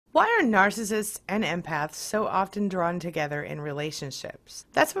Why are narcissists and empaths so often drawn together in relationships?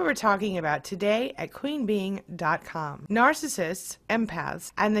 That's what we're talking about today at queenbeing.com. Narcissists,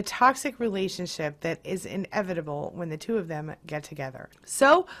 empaths, and the toxic relationship that is inevitable when the two of them get together.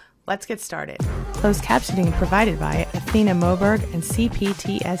 So, let's get started. Closed captioning provided by Athena Moberg and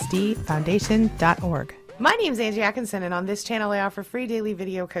CPTSDFoundation.org. My name is Angie Atkinson, and on this channel I offer free daily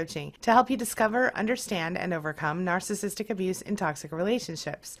video coaching to help you discover, understand, and overcome narcissistic abuse in toxic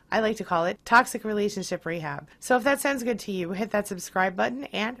relationships. I like to call it toxic relationship rehab. So if that sounds good to you, hit that subscribe button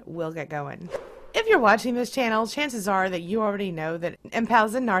and we'll get going. If you're watching this channel, chances are that you already know that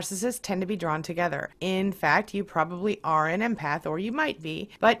empaths and narcissists tend to be drawn together. In fact, you probably are an empath, or you might be,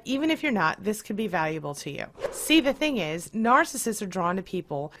 but even if you're not, this could be valuable to you. See, the thing is, narcissists are drawn to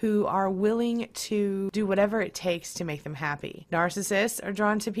people who are willing to do whatever it takes to make them happy. Narcissists are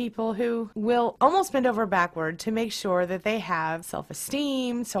drawn to people who will almost bend over backward to make sure that they have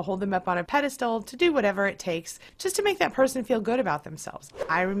self-esteem, to hold them up on a pedestal, to do whatever it takes just to make that person feel good about themselves.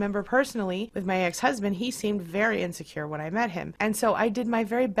 I remember personally with my ex-husband, he seemed very insecure when I met him, and so I did my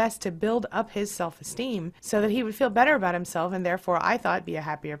very best to build up his self-esteem so that he would feel better about himself and therefore I thought be a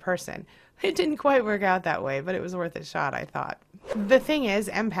happier person. It didn't quite work out that way, but it was worth a shot, I thought. The thing is,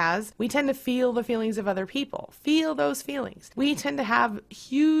 empaths, we tend to feel the feelings of other people. Feel those feelings. We tend to have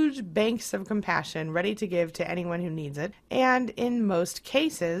huge banks of compassion ready to give to anyone who needs it. And in most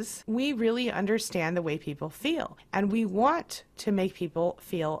cases, we really understand the way people feel. And we want to make people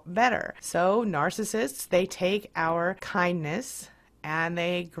feel better. So narcissists, they take our kindness and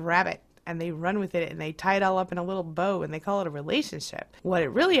they grab it. And they run with it and they tie it all up in a little bow and they call it a relationship. What it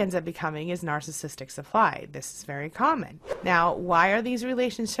really ends up becoming is narcissistic supply. This is very common. Now, why are these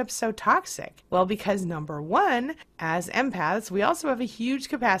relationships so toxic? Well, because number one, as empaths, we also have a huge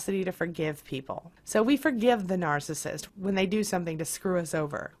capacity to forgive people. So we forgive the narcissist when they do something to screw us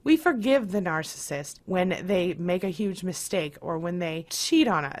over. We forgive the narcissist when they make a huge mistake or when they cheat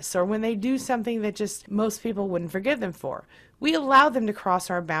on us or when they do something that just most people wouldn't forgive them for. We allow them to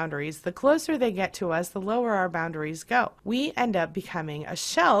cross our boundaries. The closer they get to us, the lower our boundaries go. We end up becoming a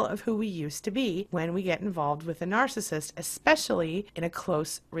shell of who we used to be when we get involved with a narcissist, especially in a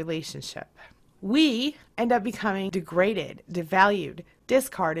close relationship. We end up becoming degraded, devalued,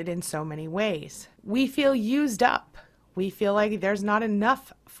 discarded in so many ways. We feel used up. We feel like there's not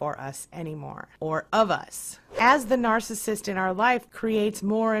enough for us anymore, or of us. As the narcissist in our life creates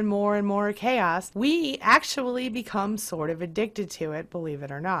more and more and more chaos, we actually become sort of addicted to it, believe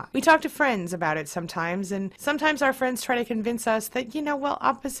it or not. We talk to friends about it sometimes, and sometimes our friends try to convince us that, well,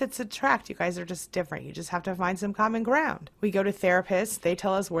 opposites attract. You guys are just different. You just have to find some common ground. We go to therapists. They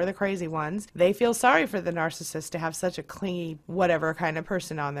tell us we're the crazy ones. They feel sorry for the narcissist to have such a clingy, whatever kind of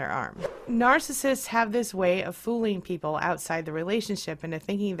person on their arm. Narcissists have this way of fooling people outside the relationship into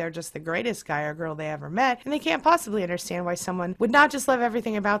thinking they're just the greatest guy or girl they ever met, and they can't possibly understand why someone would not just love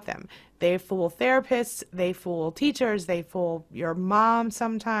everything about them. They fool therapists, they fool teachers, they fool your mom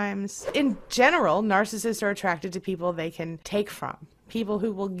sometimes. In general, narcissists are attracted to people they can take from, people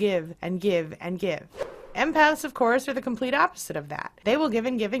who will give and give and give. Empaths, of course, are the complete opposite of that. They will give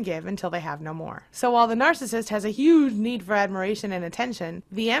and give and give until they have no more. So while the narcissist has a huge need for admiration and attention,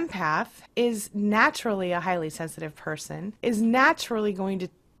 the empath is naturally a highly sensitive person, is naturally going to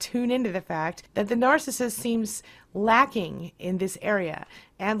tune into the fact that the narcissist seems lacking in this area.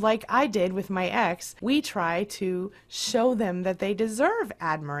 And like I did with my ex, we try to show them that they deserve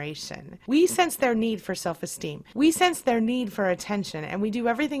admiration. We sense their need for self-esteem. We sense their need for attention, and we do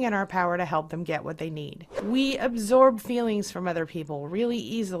everything in our power to help them get what they need. We absorb feelings from other people really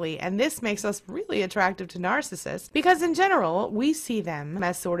easily, and this makes us really attractive to narcissists because in general, we see them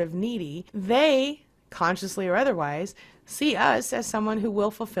as sort of needy. They, consciously or otherwise, see us as someone who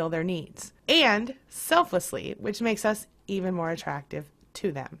will fulfill their needs, and selflessly, which makes us even more attractive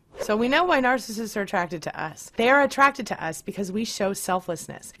to them. So we know why narcissists are attracted to us. They are attracted to us because we show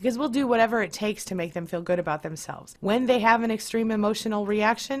selflessness, because we'll do whatever it takes to make them feel good about themselves. When they have an extreme emotional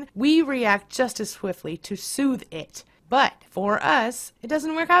reaction, we react just as swiftly to soothe it. But for us, it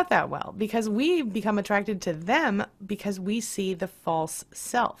doesn't work out that well because we become attracted to them because we see the false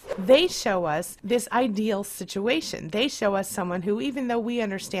self. They show us this ideal situation. They show us someone who, even though we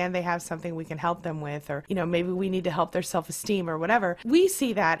understand they have something we can help them with, or, maybe we need to help their self-esteem or whatever, we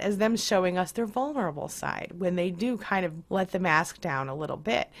see that as them showing us their vulnerable side when they do kind of let the mask down a little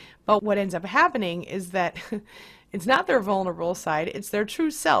bit. But what ends up happening is that it's not their vulnerable side, it's their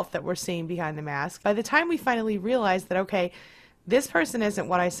true self that we're seeing behind the mask. By the time we finally realize that, okay, this person isn't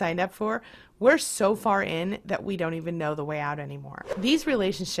what I signed up for, we're so far in that we don't even know the way out anymore. These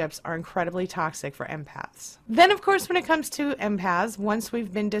relationships are incredibly toxic for empaths. Then, of course, when it comes to empaths, once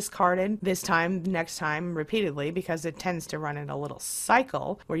we've been discarded this time, next time, repeatedly, because it tends to run in a little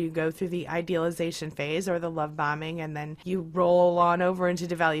cycle where you go through the idealization phase or the love bombing, and then you roll on over into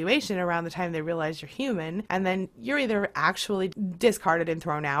devaluation around the time they realize you're human, and then you're either actually discarded and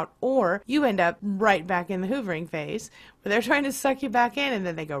thrown out, or you end up right back in the hoovering phase where they're trying to suck you back in, and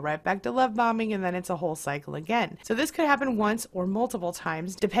then they go right back to love bombing, and then it's a whole cycle again. So this could happen once or multiple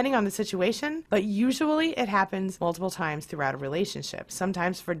times depending on the situation, but usually it happens multiple times throughout a relationship,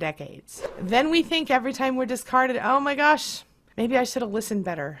 sometimes for decades. Then we think every time we're discarded, oh my gosh, maybe I should have listened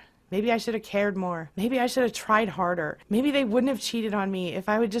better. Maybe I should have cared more. Maybe I should have tried harder. Maybe they wouldn't have cheated on me if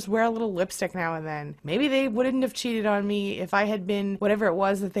I would just wear a little lipstick now and then. Maybe they wouldn't have cheated on me if I had been whatever it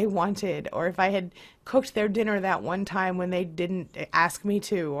was that they wanted, or if I had cooked their dinner that one time when they didn't ask me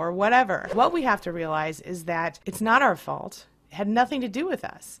to, or whatever. What we have to realize is that it's not our fault. It had nothing to do with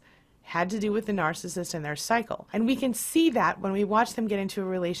us. It had to do with the narcissist and their cycle. And we can see that when we watch them get into a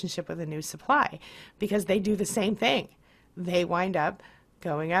relationship with a new supply, because they do the same thing. They wind up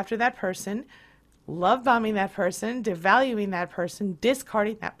going after that person, love bombing that person, devaluing that person,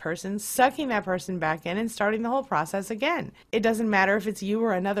 discarding that person, sucking that person back in, and starting the whole process again. It doesn't matter if it's you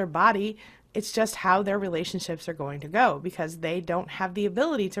or another body. It's just how their relationships are going to go, because they don't have the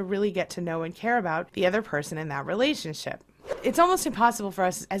ability to really get to know and care about the other person in that relationship. It's almost impossible for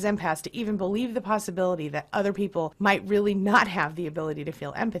us as empaths to even believe the possibility that other people might really not have the ability to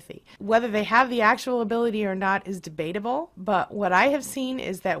feel empathy. Whether they have the actual ability or not is debatable, but what I have seen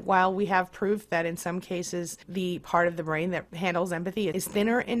is that while we have proof that in some cases the part of the brain that handles empathy is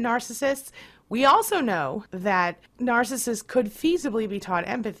thinner in narcissists, we also know that narcissists could feasibly be taught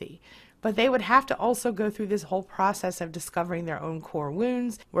empathy. But they would have to also go through this whole process of discovering their own core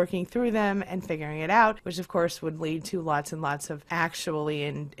wounds, working through them, and figuring it out, which of course would lead to lots and lots of actually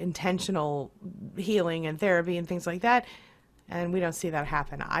intentional healing and therapy and things like that. And we don't see that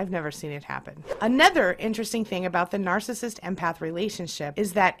happen. I've never seen it happen. Another interesting thing about the narcissist-empath relationship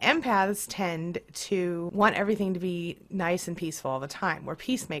is that empaths tend to want everything to be nice and peaceful all the time. We're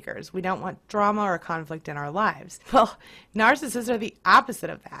peacemakers. We don't want drama or conflict in our lives. Well, narcissists are the opposite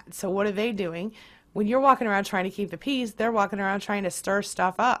of that. So what are they doing? When you're walking around trying to keep the peace, they're walking around trying to stir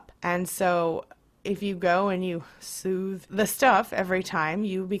stuff up. And so if you go and you soothe the stuff every time,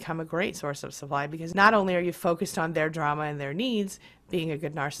 you become a great source of supply, because not only are you focused on their drama and their needs, being a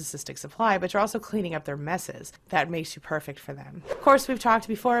good narcissistic supply, but you're also cleaning up their messes. That makes you perfect for them. Of course, we've talked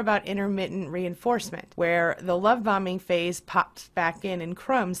before about intermittent reinforcement, where the love bombing phase pops back in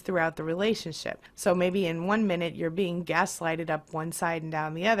crumbs throughout the relationship. So maybe in 1 minute you're being gaslighted up one side and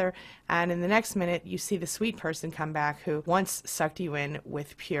down the other, and in the next minute you see the sweet person come back who once sucked you in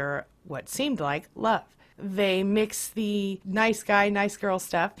with pure, what seemed like, love. They mix the nice guy, nice girl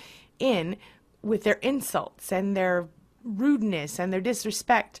stuff in with their insults and their rudeness and their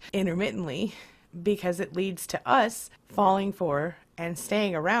disrespect intermittently, because it leads to us falling for and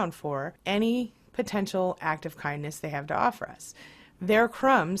staying around for any potential act of kindness they have to offer us. Their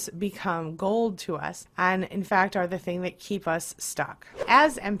crumbs become gold to us, and in fact are the thing that keep us stuck.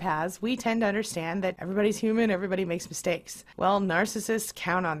 As empaths, we tend to understand that everybody's human, everybody makes mistakes. Well, narcissists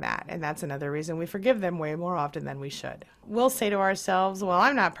count on that, and that's another reason we forgive them way more often than we should. We'll say to ourselves, well,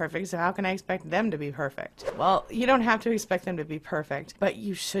 I'm not perfect, so how can I expect them to be perfect? Well, you don't have to expect them to be perfect, but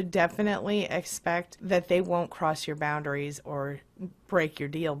you should definitely expect that they won't cross your boundaries or break your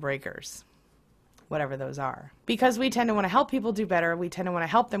deal breakers, whatever those are. Because we tend to want to help people do better, we tend to want to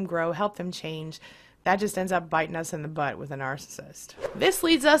help them grow, help them change. That just ends up biting us in the butt with a narcissist. This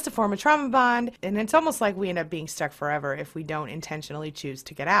leads us to form a trauma bond, and it's almost like we end up being stuck forever if we don't intentionally choose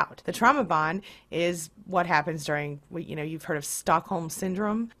to get out. The trauma bond is what happens during, you've heard of Stockholm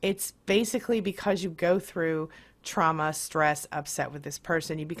Syndrome. It's basically because you go through trauma, stress, upset with this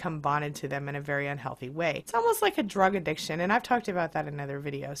person, you become bonded to them in a very unhealthy way. It's almost like a drug addiction, and I've talked about that in other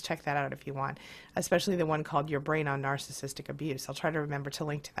videos. Check that out if you want, especially the one called Your Brain on Narcissistic Abuse. I'll try to remember to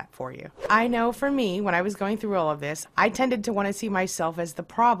link to that for you. I know for me, when I was going through all of this, I tended to want to see myself as the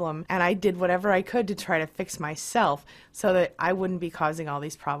problem, and I did whatever I could to try to fix myself so that I wouldn't be causing all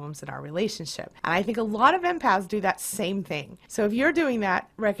these problems in our relationship. And I think a lot of empaths do that same thing. So if you're doing that,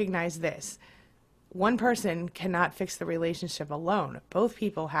 recognize this. One person cannot fix the relationship alone. Both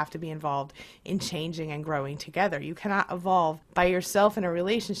people have to be involved in changing and growing together. You cannot evolve by yourself in a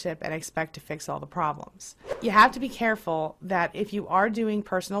relationship and expect to fix all the problems. You have to be careful that if you are doing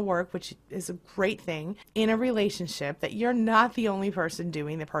personal work, which is a great thing, in a relationship, that you're not the only person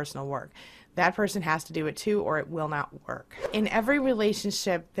doing the personal work. that person has to do it too, or it will not work. In every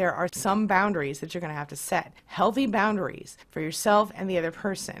relationship, there are some boundaries that you're going to have to set. Healthy boundaries for yourself and the other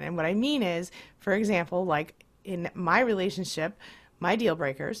person. And what I mean is, for example, like in my relationship, my deal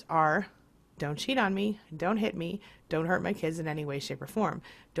breakers are: don't cheat on me, don't hit me, don't hurt my kids in any way, shape, or form,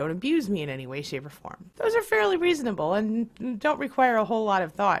 don't abuse me in any way, shape, or form. Those are fairly reasonable and don't require a whole lot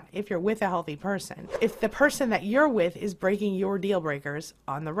of thought if you're with a healthy person. If the person that you're with is breaking your deal breakers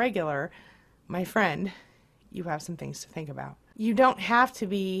on the regular, my friend, you have some things to think about. You don't have to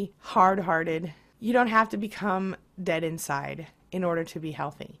be hard-hearted. You don't have to become dead inside in order to be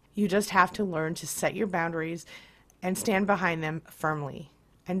healthy. You just have to learn to set your boundaries and stand behind them firmly.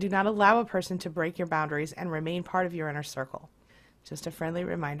 And do not allow a person to break your boundaries and remain part of your inner circle. Just a friendly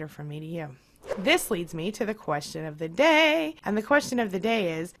reminder from me to you. This leads me to the question of the day. And the question of the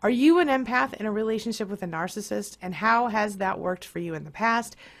day is, are you an empath in a relationship with a narcissist? And how has that worked for you in the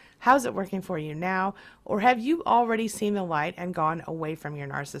past? How's it working for you now? Or have you already seen the light and gone away from your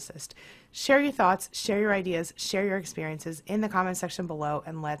narcissist? Share your thoughts, share your ideas, share your experiences in the comment section below,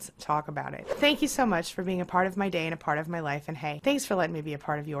 and let's talk about it. Thank you so much for being a part of my day and a part of my life. And hey, thanks for letting me be a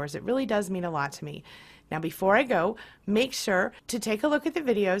part of yours. It really does mean a lot to me. Now, before I go, make sure to take a look at the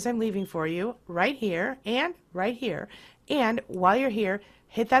videos I'm leaving for you right here and right here. And while you're here,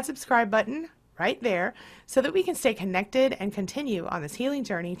 hit that subscribe button right there so that we can stay connected and continue on this healing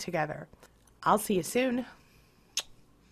journey together. I'll see you soon.